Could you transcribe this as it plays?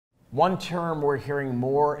One term we're hearing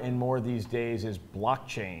more and more these days is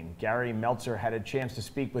blockchain. Gary Meltzer had a chance to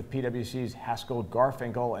speak with PwC's Haskell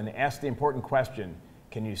Garfinkel and ask the important question,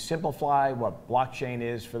 can you simplify what blockchain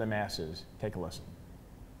is for the masses? Take a listen.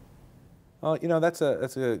 Well, you know, that's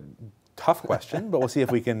a tough question, but we'll see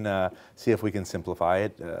if we can simplify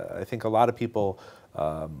it. I think a lot of people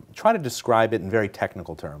try to describe it in very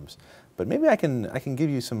technical terms, but maybe I can give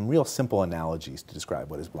you some real simple analogies to describe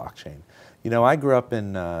what is blockchain. You know, I grew up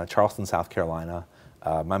in Charleston, South Carolina.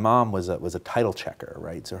 My mom was a title checker,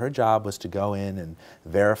 right? So her job was to go in and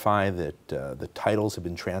verify that the titles have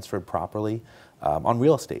been transferred properly on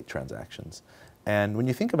real estate transactions. And when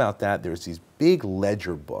you think about that, there's these big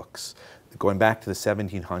ledger books going back to the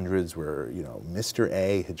 1700s where, you know, Mr.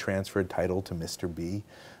 A had transferred title to Mr. B.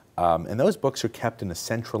 And those books are kept in a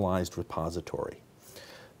centralized repository.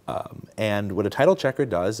 And what a title checker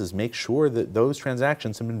does is make sure that those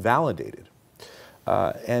transactions have been validated.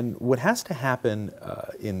 And what has to happen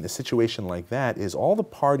in a situation like that is all the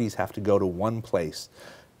parties have to go to one place.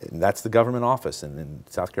 And that's the government office, and in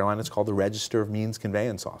South Carolina it's called the Register of Means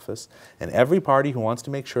Conveyance Office. And every party who wants to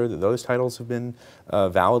make sure that those titles have been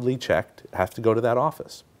validly checked have to go to that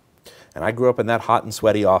office. And I grew up in that hot and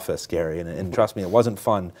sweaty office, Gary, and trust me, it wasn't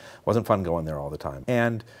fun. It wasn't fun going there all the time.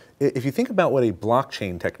 And if you think about what a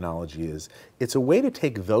blockchain technology is, it's a way to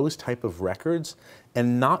take those type of records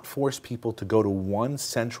and not force people to go to one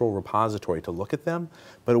central repository to look at them,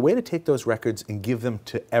 but a way to take those records and give them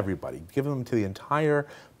to everybody, give them to the entire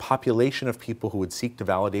population of people who would seek to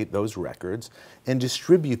validate those records and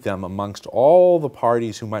distribute them amongst all the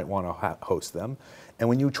parties who might want to host them. And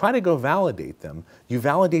when you try to go validate them, you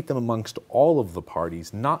validate them amongst all of the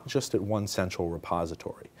parties, not just at one central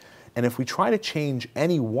repository. And if we try to change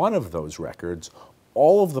any one of those records,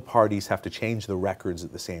 all of the parties have to change the records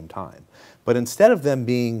at the same time. But instead of them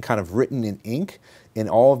being kind of written in ink in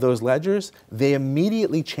all of those ledgers, they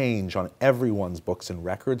immediately change on everyone's books and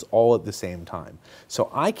records all at the same time. So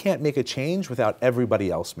I can't make a change without everybody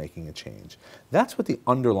else making a change. That's what the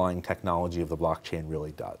underlying technology of the blockchain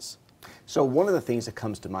really does. So one of the things that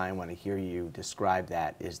comes to mind when I hear you describe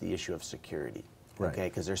that is the issue of security. Right. Okay,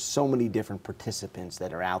 because there's so many different participants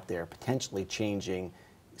that are out there potentially changing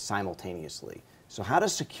simultaneously. So how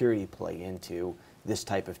does security play into this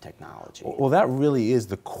type of technology? Well, that really is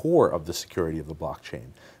the core of the security of the blockchain.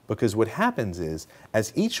 Because what happens is,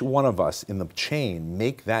 as each one of us in the chain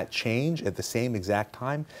make that change at the same exact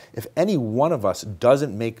time, if any one of us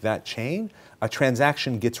doesn't make that change, a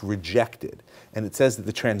transaction gets rejected. And it says that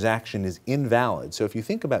the transaction is invalid. So if you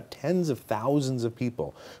think about tens of thousands of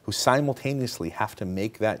people who simultaneously have to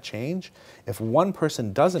make that change, if one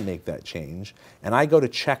person doesn't make that change, and I go to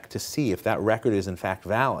check to see if that record is in fact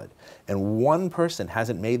valid, and one person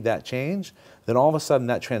hasn't made that change, then all of a sudden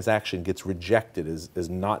that transaction gets rejected as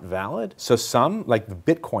not valid. So some, like the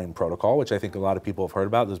Bitcoin protocol, which I think a lot of people have heard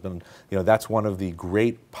about, there's been, you know, that's one of the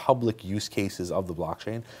great public use cases of the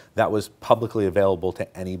blockchain. That was publicly available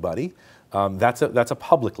to anybody. That's a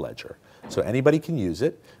public ledger, so anybody can use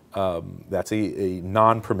it. That's a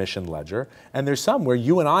non-permission ledger. And there's some where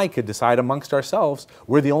you and I could decide amongst ourselves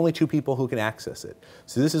we're the only two people who can access it.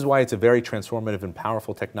 So this is why it's a very transformative and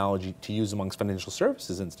powerful technology to use amongst financial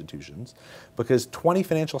services institutions, because 20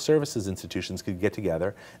 financial services institutions could get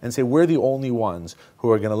together and say we're the only ones who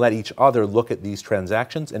are going to let each other look at these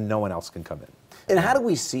transactions and no one else can come in. And how do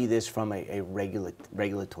we see this from a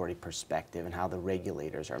regulatory perspective and how the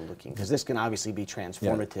regulators are looking? Because this can obviously be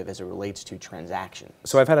transformative as it relates to transactions.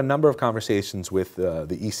 So I've had a number of conversations with the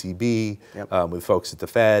ECB, with folks at the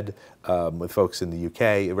Fed, with folks in the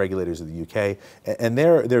UK, regulators of the UK, and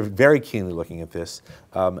they're very keenly looking at this,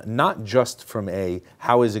 not just from a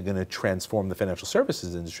how is it going to transform the financial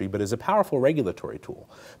services industry, but as a powerful regulatory tool.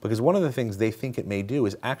 Because one of the things they think it may do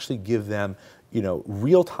is actually give them, you know,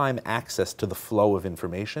 real-time access to the flow of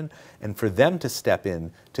information, and for them to step in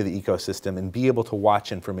to the ecosystem and be able to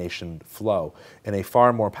watch information flow in a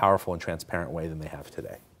far more powerful and transparent way than they have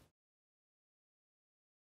today.